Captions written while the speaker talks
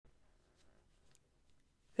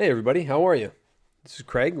Hey everybody, how are you? This is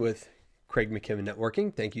Craig with Craig McKibben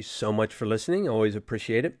Networking. Thank you so much for listening. I always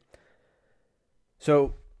appreciate it.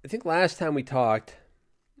 So, I think last time we talked,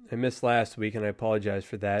 I missed last week and I apologize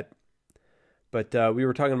for that. But we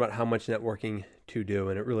were talking about how much networking to do,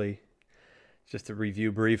 and it really, just to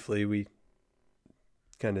review briefly, we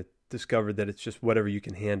kind of discovered that it's just whatever you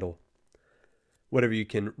can handle, whatever you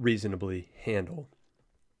can reasonably handle.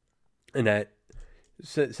 And that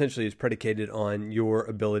essentially is predicated on your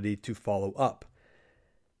ability to follow up.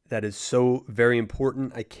 That is so very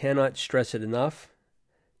important. I cannot stress it enough.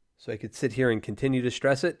 So I could sit here and continue to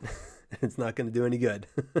stress it. It's not going to do any good.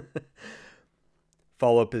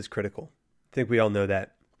 Follow-up is critical. I think we all know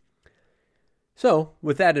that. So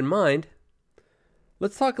with that in mind,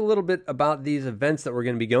 let's talk a little bit about these events that we're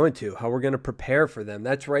going to be going to, how we're going to prepare for them.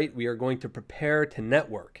 That's right. We are going to prepare to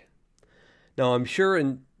network. Now, I'm sure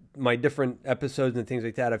in my different episodes and things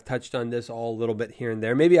like that, I've touched on this all a little bit here and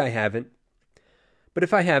there. Maybe I haven't. But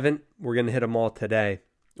if I haven't, we're going to hit them all today.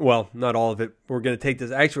 Well, not all of it. We're going to take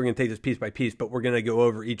this piece by piece, but we're going to go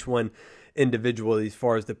over each one individually as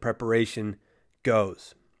far as the preparation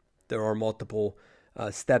goes. There are multiple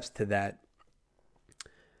steps to that.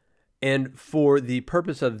 And for the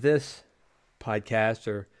purpose of this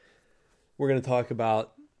podcast, we're going to talk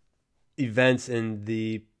about events in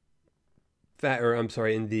the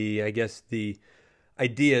the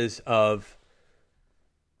ideas of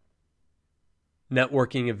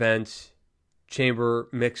networking events, chamber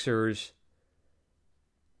mixers,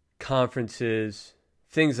 conferences,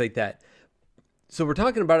 things like that. So we're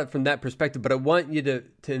talking about it from that perspective, but I want you to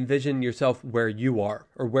envision yourself where you are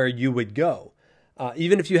or where you would go.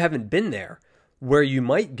 Even if you haven't been there, where you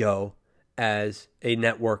might go as a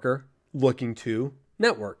networker looking to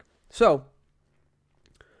network. So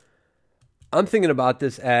I'm thinking about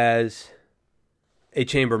this as a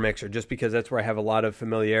chamber mixer, just because that's where I have a lot of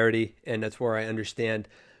familiarity and that's where I understand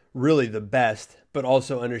really the best, but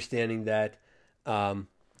also understanding that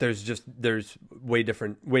there's way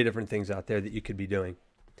different things out there that you could be doing.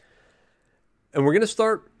 And we're going to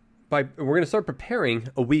start preparing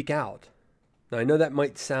a week out. Now, I know that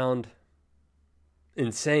might sound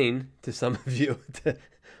insane to some of you.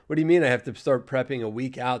 What do you mean I have to start prepping a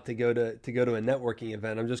week out to go to a networking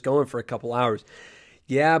event? I'm just going for a couple hours.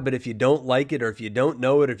 Yeah, but if you don't like it, or if you don't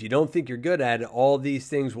know it, or if you don't think you're good at it, all these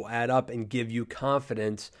things will add up and give you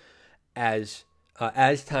confidence as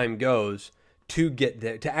time goes to get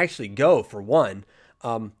there, to actually go for one,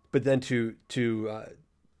 but then to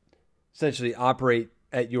essentially operate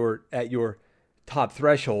at your top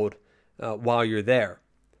threshold while you're there.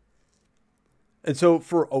 And so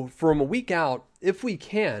from a week out, if we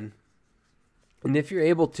can, and if you're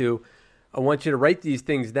able to, I want you to write these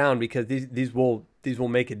things down, because these will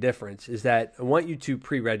make a difference, is that I want you to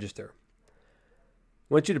pre-register.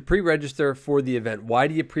 I want you to pre-register for the event. Why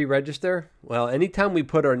do you pre-register? Well, anytime we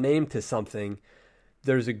put our name to something,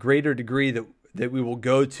 there's a greater degree that we will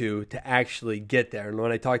go to actually get there. And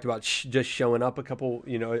when I talked about just showing up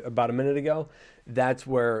about a minute ago, that's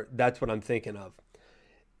what I'm thinking of.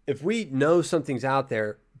 If we know something's out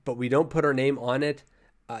there, but we don't put our name on it,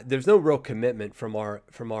 there's no real commitment from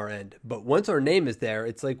our end. But once our name is there,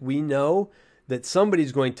 it's like we know that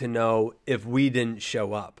somebody's going to know if we didn't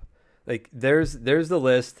show up. Like there's the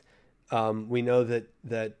list. We know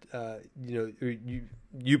that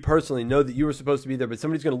you personally know that you were supposed to be there, but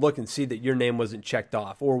somebody's going to look and see that your name wasn't checked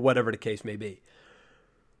off, or whatever the case may be.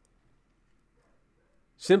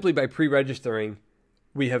 Simply by pre-registering,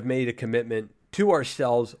 we have made a commitment to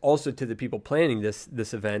ourselves, also to the people planning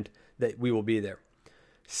this event, that we will be there.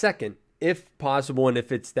 Second, if possible, and if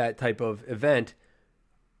it's that type of event,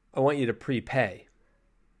 I want you to prepay.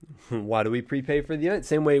 Why do we prepay for the event?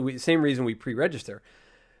 Same reason we pre-register,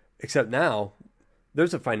 except now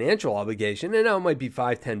there's a financial obligation, and now it might be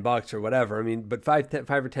 $5-10 or whatever. I mean, but $5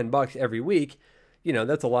 or $10 every week,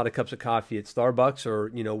 that's a lot of cups of coffee at Starbucks, or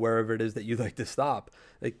wherever it is that you like to stop.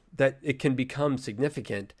 Like that, it can become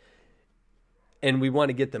significant. And we want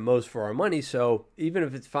to get the most for our money. So even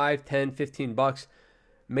if it's $5, $10, $15,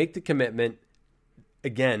 make the commitment.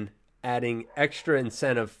 Again, adding extra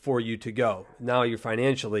incentive for you to go. Now you're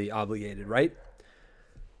financially obligated, right?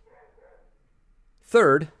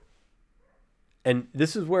 Third, and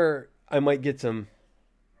this is where I might get some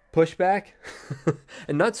pushback,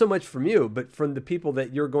 and not so much from you, but from the people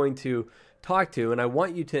that you're going to talk to. And I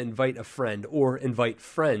want you to invite a friend or invite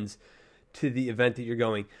friends to the event that you're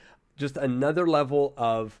going. Just another level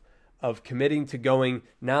of committing to going.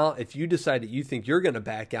 Now, if you decide that you think you're going to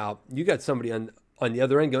back out, you got somebody on the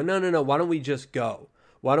other end going, no, why don't we just go?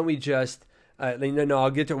 Why don't we just No,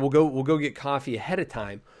 I'll get to. We'll go get coffee ahead of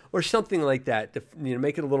time or something like that to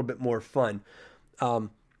make it a little bit more fun.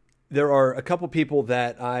 There are a couple people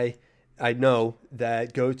that I know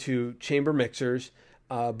that go to chamber mixers,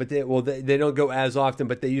 but they don't go as often,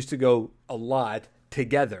 but they used to go a lot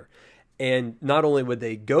together. And not only would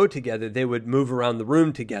they go together, they would move around the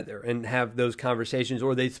room together and have those conversations,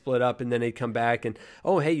 or they'd split up and then they'd come back and,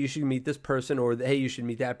 oh, hey, you should meet this person, or hey, you should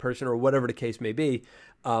meet that person, or whatever the case may be.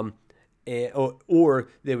 Or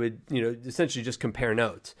they would, essentially just compare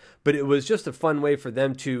notes. But it was just a fun way for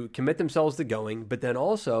them to commit themselves to going, but then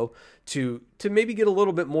also to maybe get a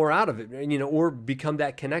little bit more out of it, or become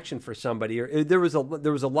that connection for somebody. Or there was a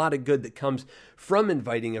lot of good that comes from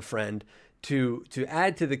inviting a friend to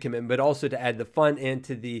add to the commitment, but also to add the fun and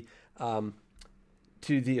to the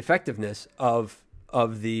effectiveness of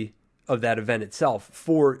that event itself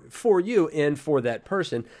for you and for that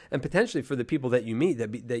person, and potentially for the people that you meet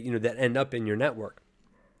that end up in your network.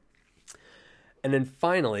 And then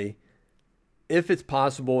finally, if it's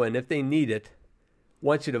possible and if they need it,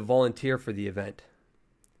 want you to volunteer for the event.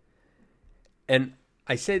 And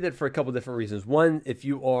I say that for a couple different reasons. One, if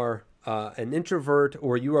you are an introvert,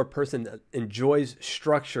 or you are a person that enjoys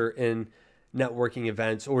structure in networking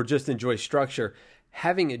events, or just enjoys structure,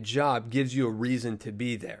 having a job gives you a reason to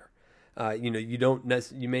be there.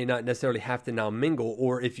 You may not necessarily have to now mingle,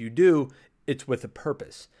 or if you do, it's with a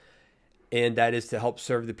purpose. And that is to help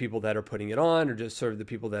serve the people that are putting it on, or just serve the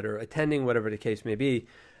people that are attending, whatever the case may be.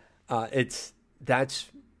 That's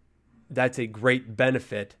a great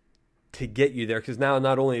benefit to get you there, because now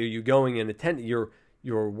not only are you going and attending,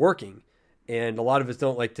 you're working, and a lot of us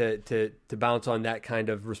don't like to bounce on that kind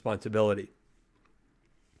of responsibility.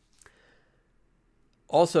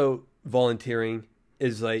 Also, volunteering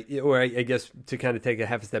is or I guess to kind of take a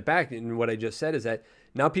half a step back, and what I just said is that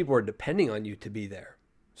now people are depending on you to be there.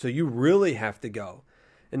 So you really have to go.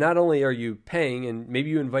 And not only are you paying, and maybe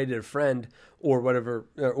you invited a friend or whatever,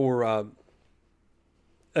 or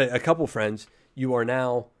a couple friends, you are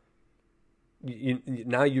now,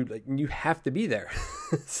 you have to be there.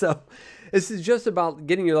 So this is just about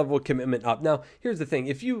getting your level of commitment up. Now, here's the thing.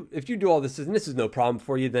 If you do all this, and this is no problem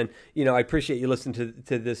for you, then, I appreciate you listening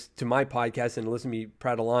to my podcast and listen to me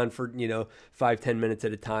prattle on for, 5-10 minutes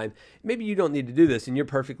at a time. Maybe you don't need to do this and you're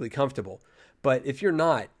perfectly comfortable. But if you're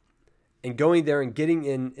not, and going there and getting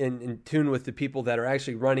in tune with the people that are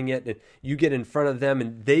actually running it, and you get in front of them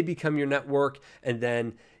and they become your network, and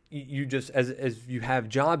then you just, as you have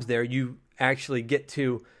jobs there, you actually get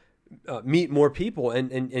to meet more people,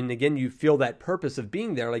 and again, you feel that purpose of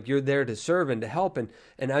being there, like you're there to serve and to help, and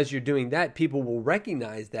as you're doing that, people will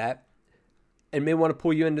recognize that and may want to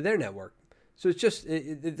pull you into their network. So it's just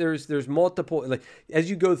there's multiple, like, as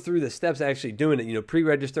you go through the steps actually doing it,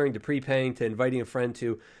 pre-registering to prepaying to inviting a friend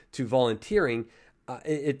to volunteering,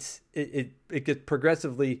 it gets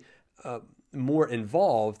progressively more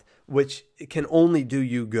involved, which can only do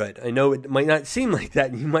you good. I know it might not seem like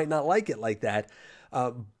that, and you might not like it like that.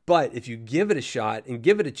 But if you give it a shot and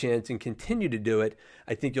give it a chance and continue to do it,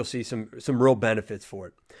 I think you'll see some real benefits for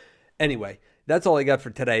it. Anyway, that's all I got for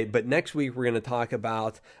today. But next week, we're going to talk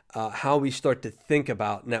about how we start to think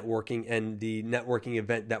about networking and the networking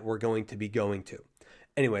event that we're going to be going to.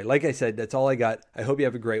 Anyway, like I said, that's all I got. I hope you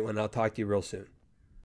have a great one. I'll talk to you real soon.